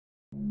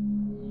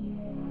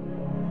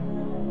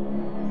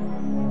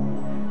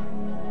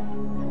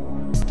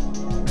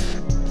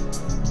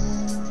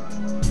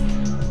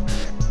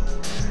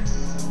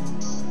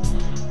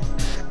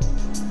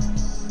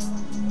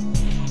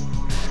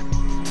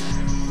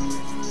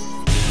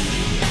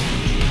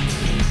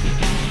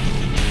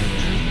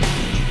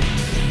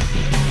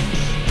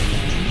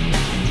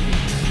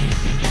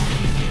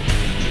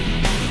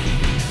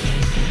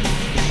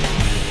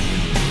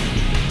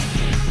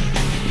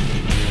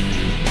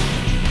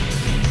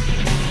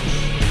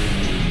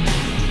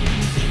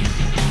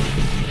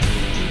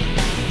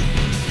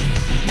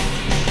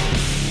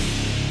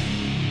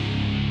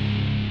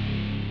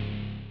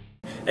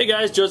Hey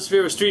guys, Joseph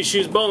here with Street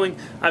Shoes Bowling.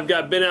 I've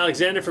got Ben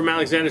Alexander from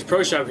Alexander's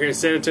Pro Shop here in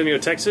San Antonio,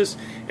 Texas,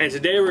 and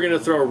today we're going to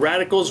throw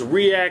Radical's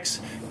REAX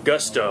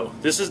Gusto.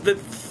 This is the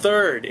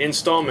third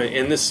installment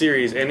in this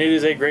series, and it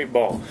is a great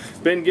ball.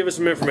 Ben, give us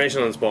some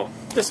information on this ball.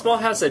 This ball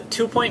has a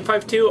 2.52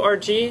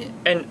 RG,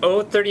 an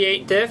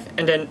 0.38 diff,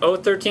 and an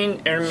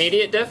 0.13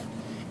 intermediate diff,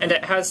 and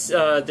it has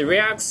the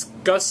REAX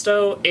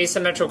Gusto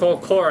asymmetrical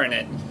core in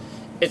it.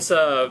 It's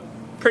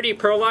pretty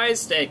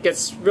pearlized, it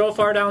gets real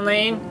far down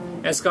lane,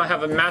 and it's going to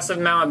have a massive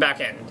amount of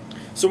back end.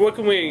 So what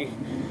can we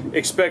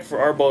expect for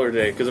our bowler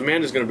today? Because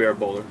Amanda's going to be our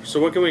bowler. So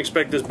what can we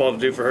expect this ball to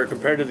do for her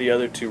compared to the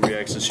other two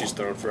REAXs she's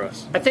thrown for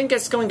us? I think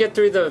it's going to get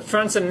through the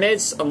fronts and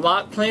mids a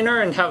lot cleaner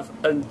and have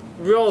a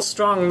real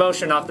strong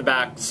motion off the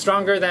back.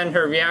 Stronger than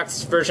her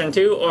REAX version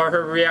 2 or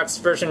her REAX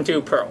version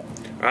 2 Pearl.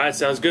 Alright,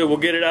 sounds good. We'll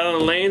get it out on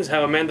the lanes,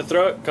 have Amanda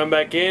throw it, come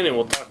back in, and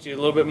we'll talk to you a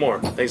little bit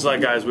more. Thanks a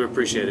lot, guys. We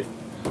appreciate it.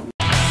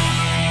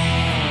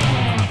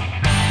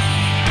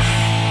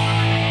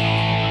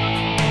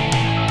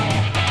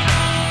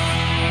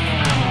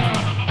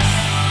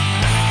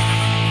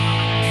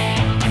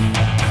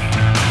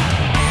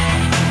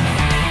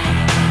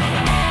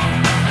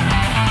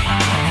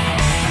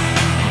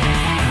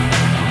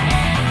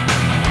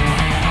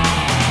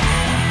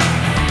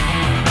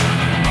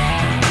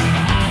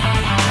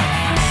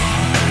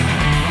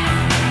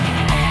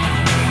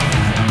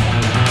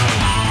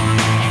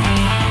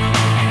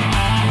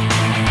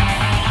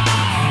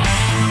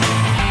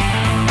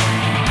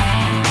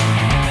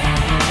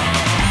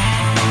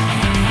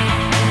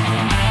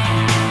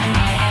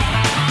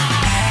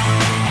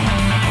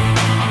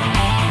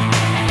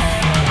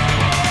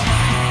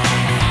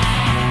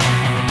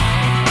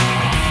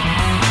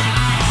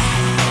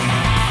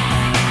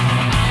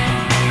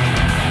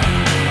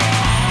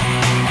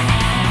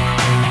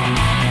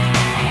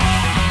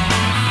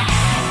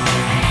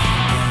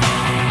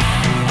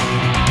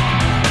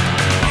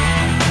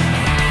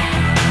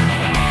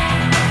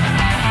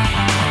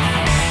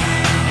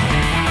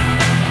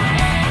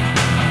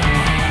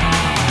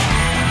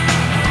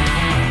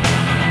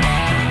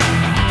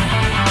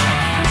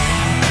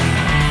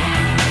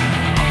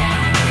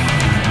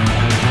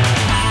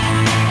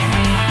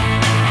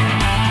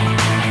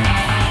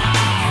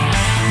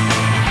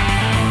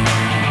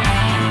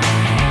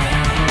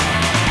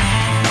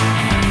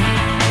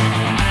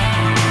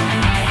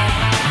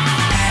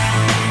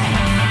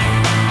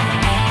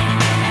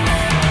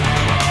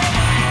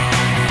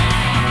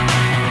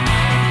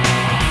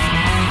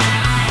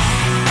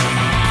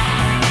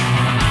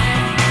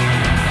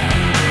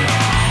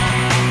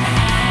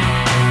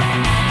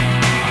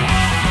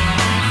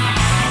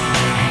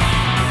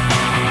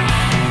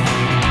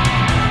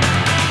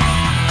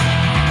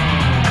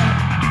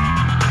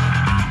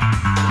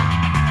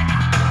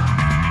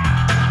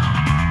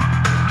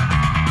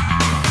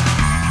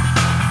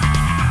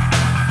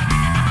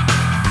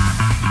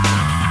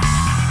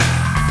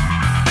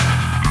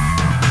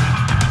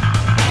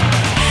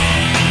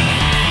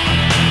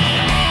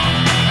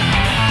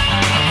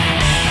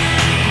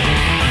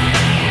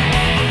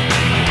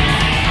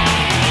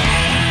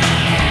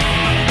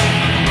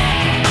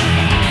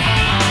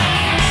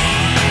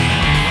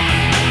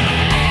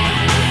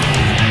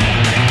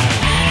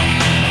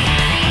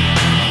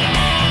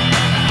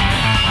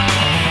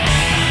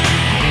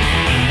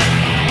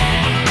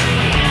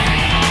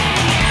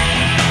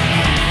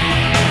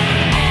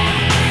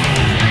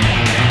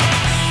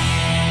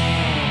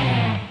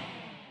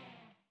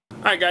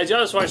 Alright guys, y'all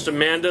just watched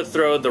Amanda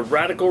throw the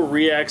Radical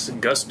REAX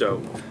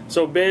Gusto.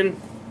 So Ben,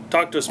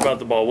 talk to us about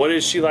the ball. What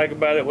did she like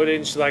about it? What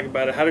didn't she like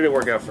about it? How did it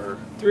work out for her?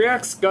 The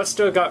REAX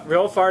Gusto got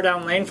real far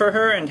down lane for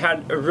her and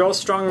had a real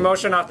strong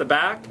motion off the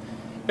back.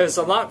 It was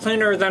a lot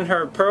cleaner than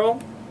her Pearl.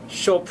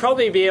 She'll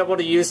probably be able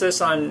to use this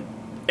on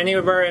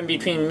anywhere in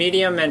between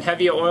medium and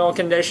heavy oil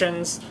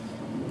conditions.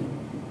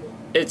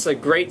 It's a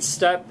great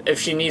step if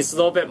she needs a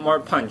little bit more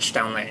punch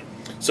down lane.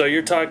 So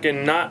you're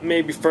talking not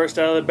maybe first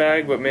out of the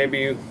bag, but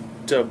maybe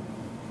to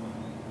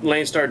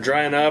lane start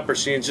drying up, or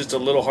she needs just a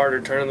little harder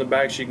turn on the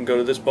back, she can go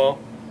to this ball?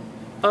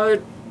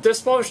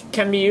 This ball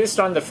can be used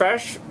on the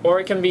fresh, or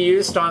it can be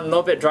used on a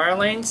little bit drier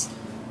lanes.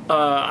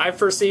 I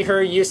foresee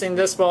her using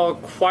this ball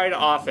quite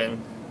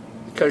often,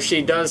 because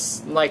she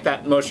does like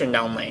that motion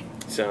down lane.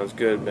 Sounds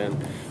good, Ben.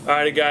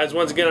 Alrighty guys,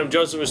 once again I'm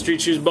Joseph with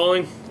Street Shoes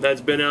Bowling. That's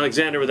Ben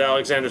Alexander with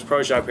Alexander's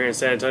Pro Shop here in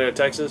San Antonio,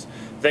 Texas.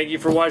 Thank you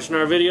for watching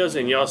our videos,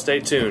 and y'all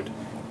stay tuned.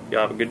 Y'all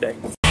have a good day.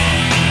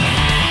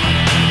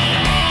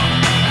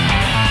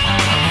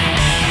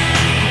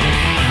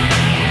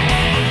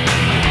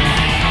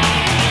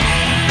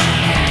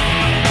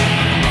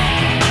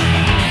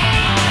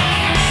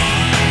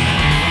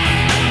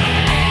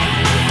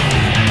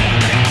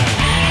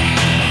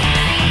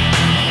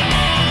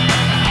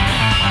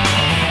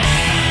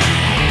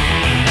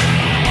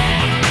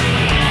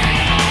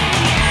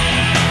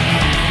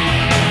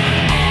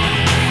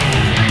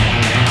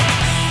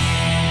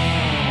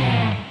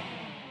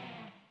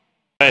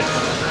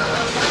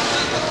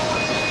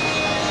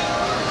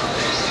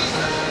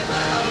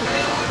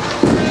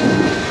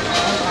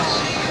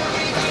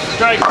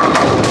 Strike.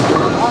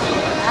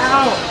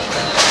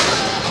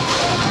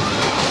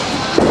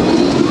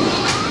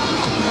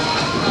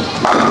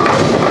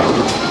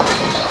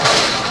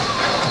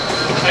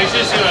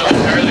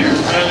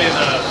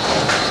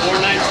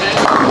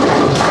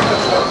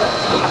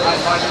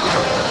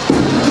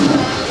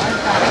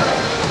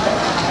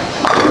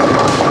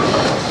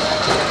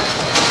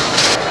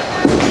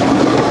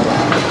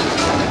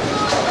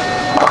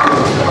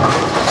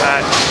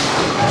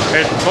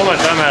 Pull my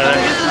thumb out of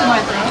there. This is my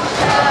thing.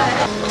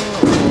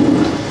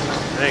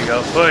 There you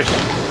go. Push.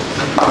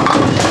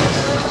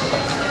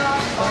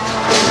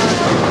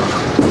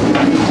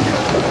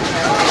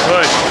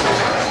 Push.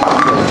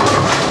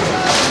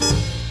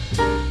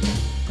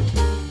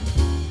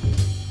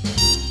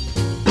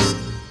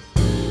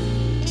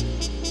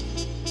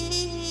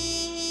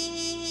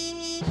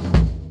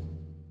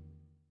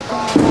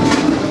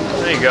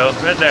 There you go.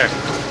 Right there.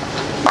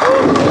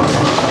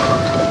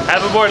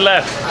 Half a board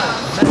left.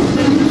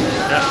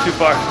 Not too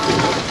far.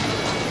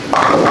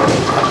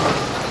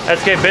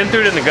 That's okay. Ben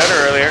threw it in the gutter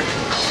earlier.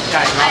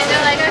 I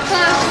know, I got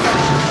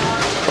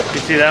close.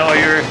 You see that while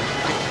you were,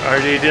 or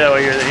did you do that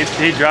while you were there?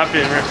 He dropped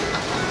it right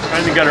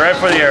in the gutter right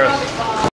before the arrow.